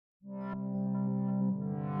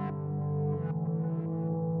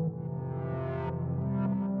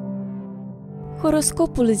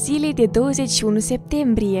Horoscopul zilei de 21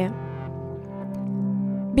 septembrie.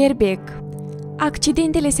 Berbec.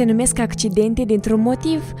 Accidentele se numesc accidente dintr-un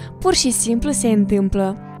motiv, pur și simplu se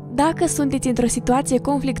întâmplă. Dacă sunteți într-o situație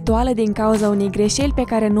conflictuală din cauza unei greșeli pe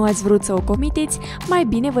care nu ați vrut să o comiteți, mai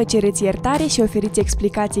bine vă cereți iertare și oferiți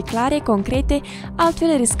explicații clare, concrete,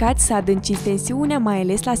 altfel riscați să adânciți tensiunea, mai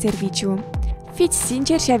ales la serviciu. Fiți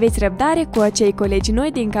sinceri și aveți răbdare cu acei colegi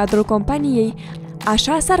noi din cadrul companiei.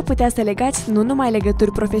 Așa s-ar putea să legați nu numai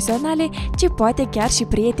legături profesionale, ci poate chiar și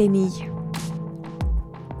prietenii.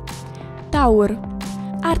 Taur.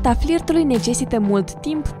 Arta flirtului necesită mult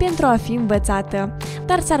timp pentru a fi învățată,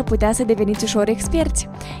 dar s-ar putea să deveniți ușor experți.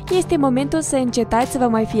 Este momentul să încetați să vă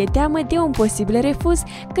mai fie teamă de un posibil refuz,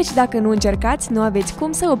 căci dacă nu încercați, nu aveți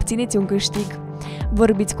cum să obțineți un câștig.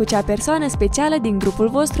 Vorbiți cu cea persoană specială din grupul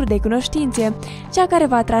vostru de cunoștințe, cea care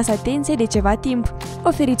v-a atras atenție de ceva timp.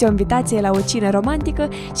 Oferiți o invitație la o cină romantică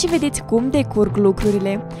și vedeți cum decurg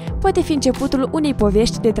lucrurile. Poate fi începutul unei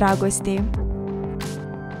povești de dragoste.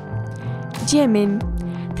 Gemeni.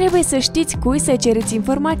 Trebuie să știți cui să cereți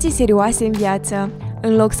informații serioase în viață.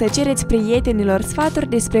 În loc să cereți prietenilor sfaturi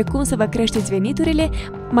despre cum să vă creșteți veniturile,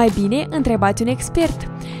 mai bine întrebați un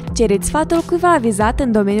expert. Cereți sfatul cuiva avizat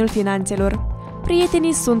în domeniul finanțelor.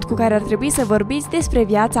 Prietenii sunt cu care ar trebui să vorbiți despre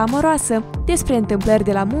viața amoroasă, despre întâmplări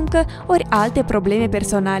de la muncă ori alte probleme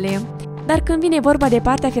personale. Dar când vine vorba de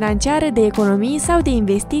partea financiară, de economii sau de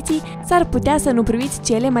investiții, s-ar putea să nu primiți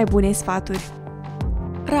cele mai bune sfaturi.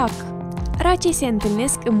 Rac. Racii se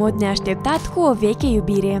întâlnesc în mod neașteptat cu o veche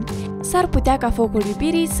iubire. S-ar putea ca focul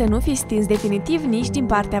iubirii să nu fi stins definitiv nici din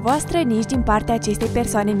partea voastră, nici din partea acestei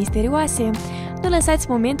persoane misterioase. Nu lăsați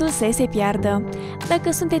momentul să se piardă.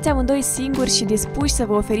 Dacă sunteți amândoi singuri și dispuși să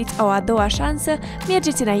vă oferiți o a doua șansă,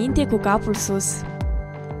 mergeți înainte cu capul sus.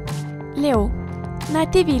 Leu.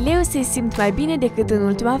 Nativii leu se simt mai bine decât în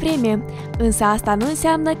ultima vreme, însă asta nu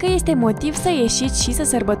înseamnă că este motiv să ieșiți și să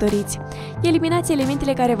sărbătoriți. Eliminați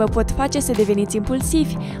elementele care vă pot face să deveniți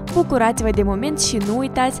impulsivi, bucurați-vă de moment și nu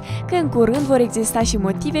uitați că în curând vor exista și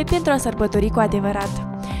motive pentru a sărbători cu adevărat.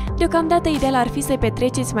 Deocamdată ideal ar fi să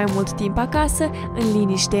petreceți mai mult timp acasă, în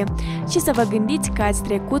liniște, și să vă gândiți că ați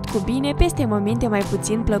trecut cu bine peste momente mai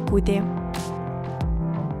puțin plăcute.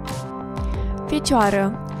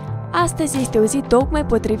 Fecioară. Astăzi este o zi tocmai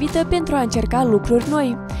potrivită pentru a încerca lucruri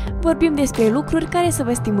noi. Vorbim despre lucruri care să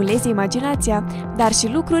vă stimuleze imaginația, dar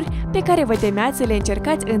și lucruri pe care vă temeați să le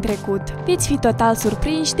încercați în trecut. Veți fi total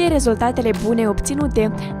surprinși de rezultatele bune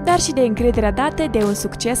obținute, dar și de încrederea dată de un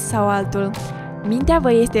succes sau altul. Mintea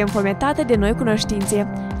vă este înfometată de noi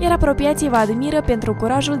cunoștințe, iar apropiații vă admiră pentru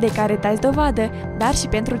curajul de care dați dovadă, dar și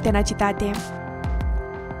pentru tenacitate.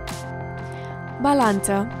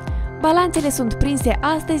 Balanță. Balanțele sunt prinse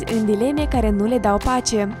astăzi în dileme care nu le dau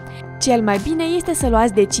pace. Cel mai bine este să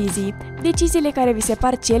luați decizii, deciziile care vi se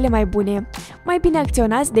par cele mai bune. Mai bine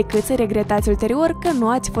acționați decât să regretați ulterior că nu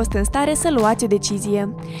ați fost în stare să luați o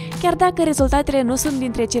decizie. Chiar dacă rezultatele nu sunt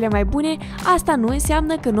dintre cele mai bune, asta nu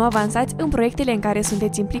înseamnă că nu avansați în proiectele în care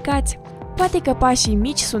sunteți implicați. Poate că pașii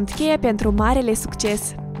mici sunt cheia pentru marele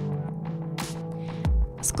succes.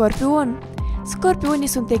 Scorpion. Scorpionii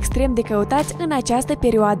sunt extrem de căutați în această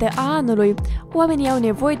perioadă a anului. Oamenii au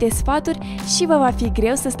nevoie de sfaturi și vă va fi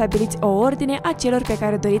greu să stabiliți o ordine a celor pe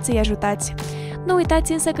care doriți să-i ajutați. Nu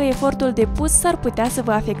uitați însă că efortul depus s-ar putea să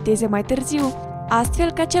vă afecteze mai târziu,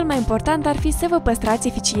 astfel că cel mai important ar fi să vă păstrați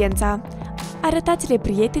eficiența. Arătați-le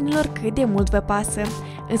prietenilor cât de mult vă pasă,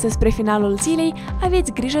 însă spre finalul zilei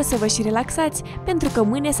aveți grijă să vă și relaxați, pentru că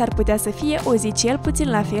mâine s-ar putea să fie o zi cel puțin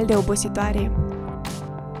la fel de obositoare.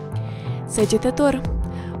 Sagetator.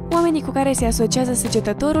 Oamenii cu care se asociază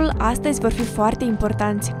Sagetatorul astăzi vor fi foarte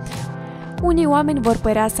importanți. Unii oameni vor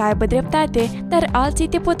părea să aibă dreptate, dar alții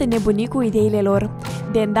te pot înnebuni cu ideile lor.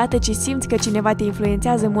 De îndată ce simți că cineva te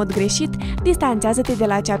influențează în mod greșit, distanțează-te de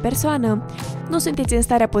la acea persoană. Nu sunteți în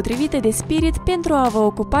starea potrivită de spirit pentru a vă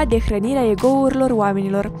ocupa de hrănirea ego-urilor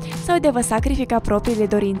oamenilor sau de a vă sacrifica propriile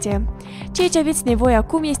dorințe. Ceea ce aveți nevoie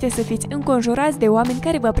acum este să fiți înconjurați de oameni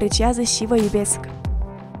care vă apreciază și vă iubesc.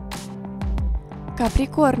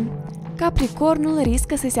 Capricorn. Capricornul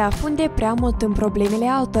riscă să se afunde prea mult în problemele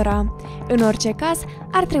altora. În orice caz,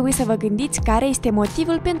 ar trebui să vă gândiți care este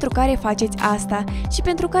motivul pentru care faceți asta și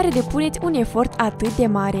pentru care depuneți un efort atât de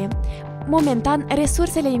mare. Momentan,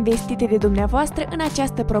 resursele investite de dumneavoastră în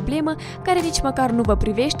această problemă, care nici măcar nu vă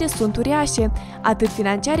privește, sunt uriașe, atât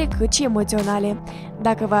financiare cât și emoționale.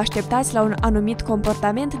 Dacă vă așteptați la un anumit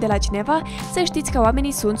comportament de la cineva, să știți că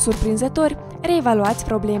oamenii sunt surprinzători. Reevaluați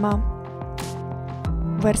problema.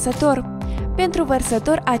 Varsator. Pentru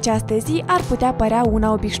Vărsător, această zi ar putea părea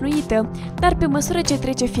una obișnuită, dar pe măsură ce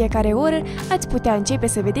trece fiecare oră, ați putea începe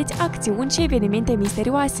să vedeți acțiuni și evenimente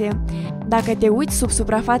misterioase. Dacă te uiți sub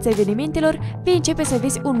suprafața evenimentelor, vei începe să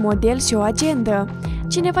vezi un model și o agendă.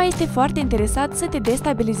 Cineva este foarte interesat să te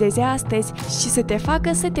destabilizeze astăzi și să te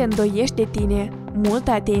facă să te îndoiești de tine.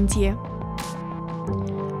 Multă atenție!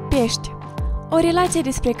 Pești. O relație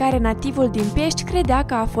despre care nativul din Pești credea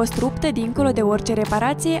că a fost ruptă dincolo de orice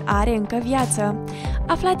reparație are încă viață.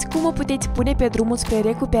 Aflați cum o puteți pune pe drumul spre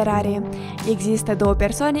recuperare. Există două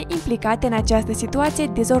persoane implicate în această situație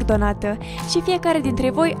dezordonată și fiecare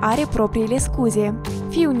dintre voi are propriile scuze.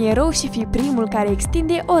 Fii un erou și fii primul care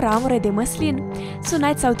extinde o ramură de măslin.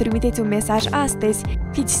 Sunați sau trimiteți un mesaj astăzi.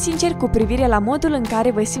 Fiți sinceri cu privire la modul în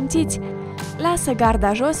care vă simțiți. Lasă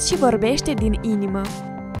garda jos și vorbește din inimă.